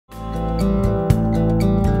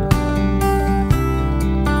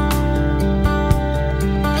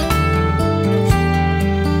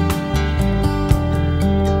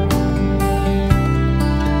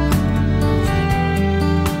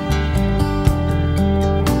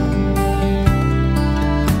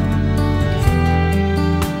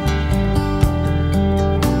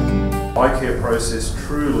process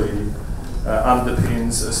truly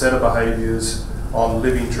underpins a set of behaviours on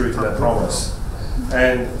living true to that promise.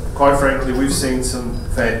 And quite frankly, we've seen some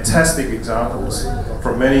fantastic examples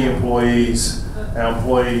from many employees, our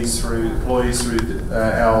employees through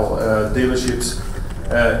our dealerships,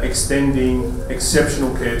 extending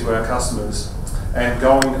exceptional care to our customers and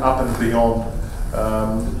going up and beyond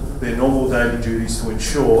their normal daily duties to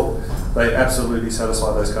ensure they absolutely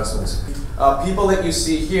satisfy those customers. People that you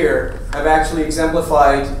see here have actually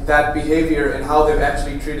exemplified that behavior and how they've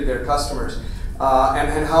actually treated their customers,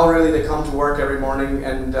 and how really they come to work every morning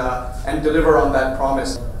and deliver on that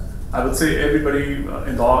promise. I would say everybody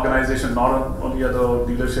in the organization, not only at the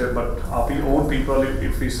dealership, but our own people,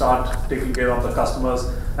 if we start taking care of the customers,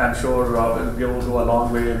 I'm sure we will go a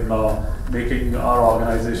long way in making our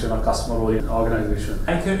organization a customer-oriented organization.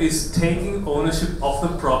 iCare is taking ownership of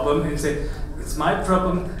the problem and say, it's my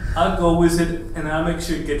problem, I'll go with it and I'll make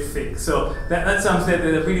sure it get fixed. So that's something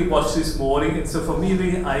that I really watched this morning. And so for me,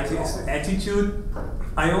 really, iCare is an attitude.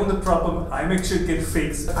 I own the problem, I make sure it gets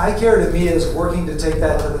fixed. iCare to me is working to take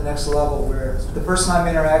that to the next level, where the person I'm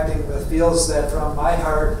interacting with feels that from my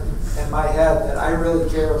heart and my head that I really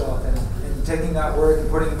care about them and taking that word and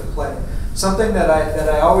putting it into play. Something that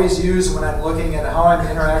I always use when I'm looking at how I'm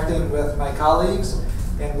interacting with my colleagues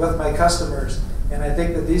and with my customers, and I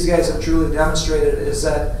think that these guys have truly demonstrated, is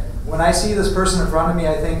that when I see this person in front of me,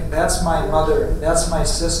 I think that's my mother, that's my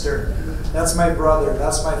sister, that's my brother,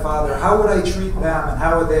 that's my father. How would I treat them and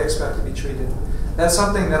how would they expect to be treated? That's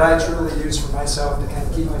something that I truly use for myself to kind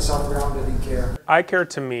of keep myself grounded in care. iCare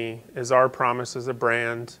to me is our promise as a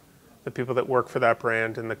brand, the people that work for that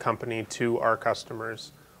brand and the company to our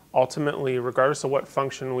customers. Ultimately, regardless of what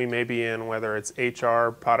function we may be in, whether it's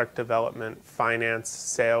HR, product development, finance,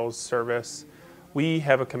 sales, service, we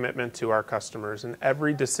have a commitment to our customers, and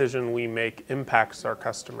every decision we make impacts our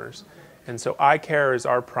customers. And so iCare is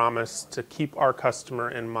our promise to keep our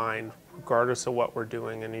customer in mind, regardless of what we're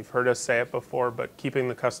doing. And you've heard us say it before, but keeping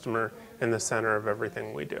the customer in the center of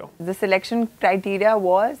everything we do. The selection criteria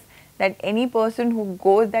was that any person who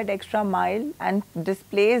goes that extra mile and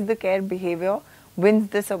displays the care behavior wins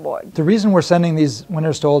this award. The reason we're sending these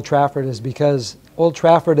winners to Old Trafford is because Old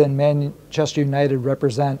Trafford and Manchester United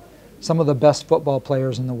represent some of the best football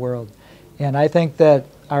players in the world. And I think that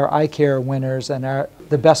our iCare winners and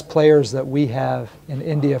the best players that we have in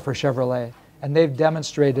India for Chevrolet, and they've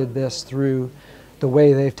demonstrated this through the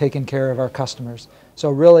way they've taken care of our customers. So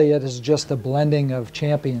really it is just a blending of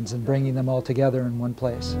champions and bringing them all together in one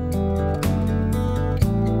place.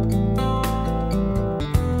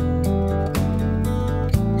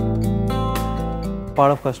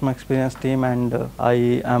 Part of customer experience team, and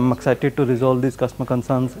I am excited to resolve these customer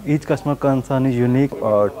concerns. Each customer concern is unique.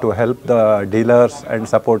 To help the dealers and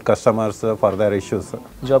support customers for their issues.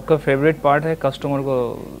 जो आपका favorite part है customer को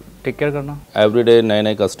take care करना. Every day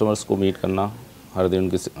नए customers को meet करना, हर दिन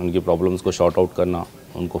उनकी problems को sort out करना,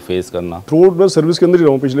 उनको face करना. Throughout मैं सर्विस के अंदर ही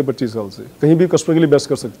रहा हूँ पिछले 25 साल से. कहीं भी customer के लिए best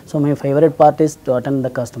कर सकते. So my favorite part is to attend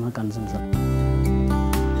the customer concerns.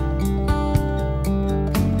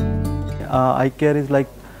 iCare is like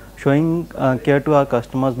showing care to our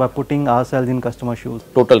customers by putting ourselves in customer shoes.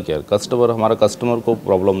 Total care. Customer, हमारा customer को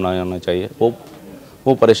problem ना होना चाहिए.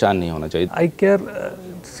 वो परेशान नहीं होना चाहिए. iCare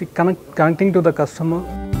connecting to the customer.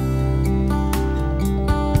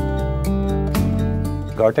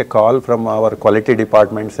 Got a call from our quality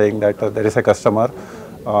department saying that there is a customer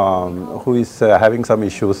who is having some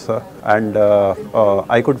issues, and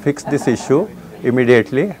I could fix this issue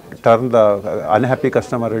immediately. Turn the unhappy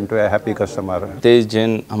customer into a happy customer. तेज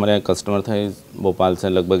जैन हमारे customer थे भोपाल से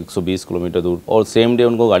लगभग 120 kilometre दूर, और same day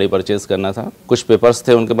उनको गाड़ी purchase करना था. कुछ पेपर्स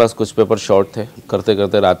थे उनके पास, कुछ पेपर शॉर्ट थे. करते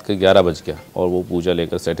करते रात के 11 बज गया और वो पूजा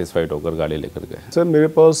लेकर सेटिस्फाइड होकर गाड़ी लेकर गए. सर मेरे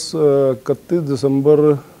पास 31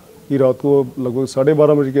 दिसंबर की रात को लगभग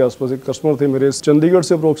 12:30 बजे के आसपास एक कस्टमर थे मेरे. चंडीगढ़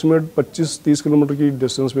से अप्रोक्सीमेट 25-30 किलोमीटर की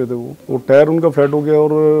डिस्टेंस पे थे. वो टायर उनका फ्लैट हो गया,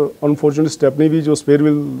 और अनफॉर्चुनेटली स्टेपनी भी जो स्पेयर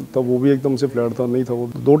व्हील था वो भी एकदम से फ्लैट था, नहीं था. वो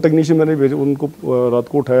 2 टेक्नीशियन मैंने भेजे, उनको रात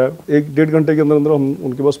को उठाया. 1-1.5 घंटे के अंदर अंदर हम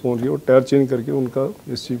उनके पास पहुँच गए और टायर चेंज करके उनका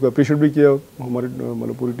इस चीज़ को अप्रिशिएट भी किया हमारी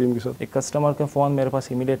मतलब पूरी टीम के साथ. एक कस्टमर का फ़ोन मेरे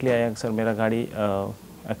पास इमीडिएटली आया, सर मेरा गाड़ी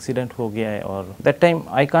एक्सीडेंट हो गया है. और that time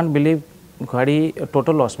I can't believe, गाड़ी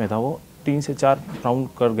टोटल लॉस में था. वो 3 से 4 राउंड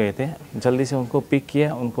कर गए थे. जल्दी से उनको पिक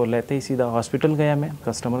किया, उनको लेते ही सीधा हॉस्पिटल गया. मैं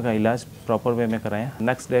कस्टमर का इलाज प्रॉपर वे में कराया.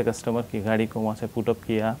 नेक्स्ट डे कस्टमर की गाड़ी को वहाँ से पुटअप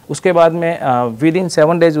किया. उसके बाद में विद इन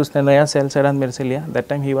 7 डेज उसने नया सेल सेडान मेरे से लिया. That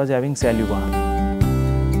time he was having सेल्यूबा.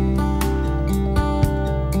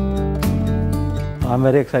 I'm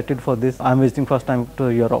very excited for this. I'm visiting first time to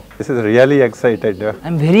Europe. This is really excited.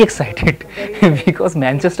 I'm very excited because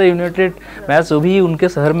Manchester United match भी उनके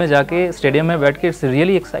शहर में जाके स्टेडियम में बैठ के it's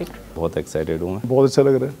really excited. बहुत excited हूँ मैं। बहुत अच्छा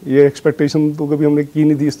लग रहा है। ये एक्सपेक्टेशन तो कभी हमने की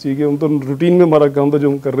नहीं थी इस चीज़ की। हम तो रूटीन में हमारा काम था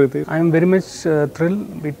जो हम कर रहे थे। I am very much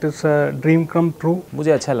thrilled. It is a dream come true.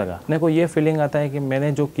 मुझे अच्छा लगा। अपने को ये फीलिंग आता है कि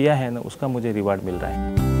मैंने जो किया है ना उसका मुझे रिवार्ड मिल रहा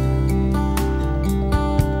है।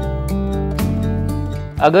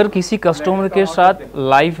 अगर किसी कस्टमर के साथ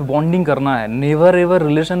लाइफ बॉन्डिंग करना है, नेवर एवर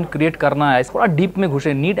रिलेशन क्रिएट करना है, थोड़ा डीप में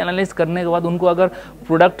घुसे, नीड एनालिसिस करने के बाद उनको अगर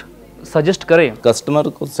प्रोडक्ट सजेस्ट करें, कस्टमर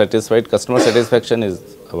को satisfied, customer satisfaction is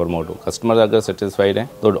our motto. Customer अगर सेटिस्फाइड है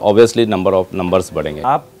तो ऑब्वियसली नंबर्स बढ़ेंगे।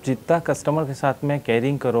 आप जितना कस्टमर के साथ में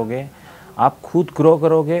केयरिंग करोगे, आप खुद ग्रो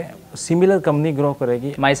करोगे, सिमिलर कंपनी ग्रो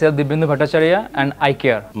करेगी। Myself Dibyendu Bhattacharya and I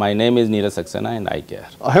care. My name is Neeraj Saxena and I care.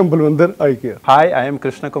 I am Balwinder, I care. Hi, I am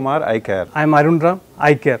Krishna Kumar, I care. I am Arun Ram.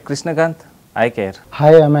 I care. Krishnakant, I care.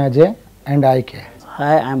 Hi, I'm Ajay and I care.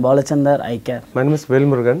 Hi, I'm Balachandar, I care. My name is Will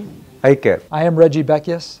Murugan, I care. I am Reggie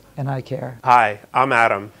Beckius and I care. Hi, I'm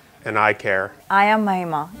Adam, and I care. I am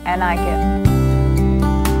Mahima and I care.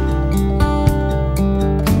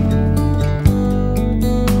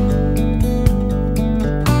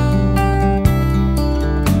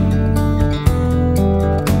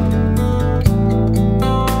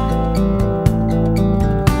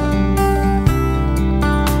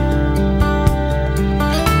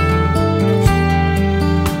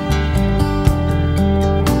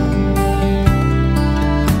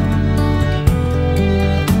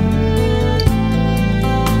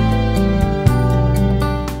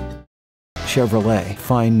 Chevrolet,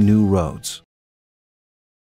 find new roads.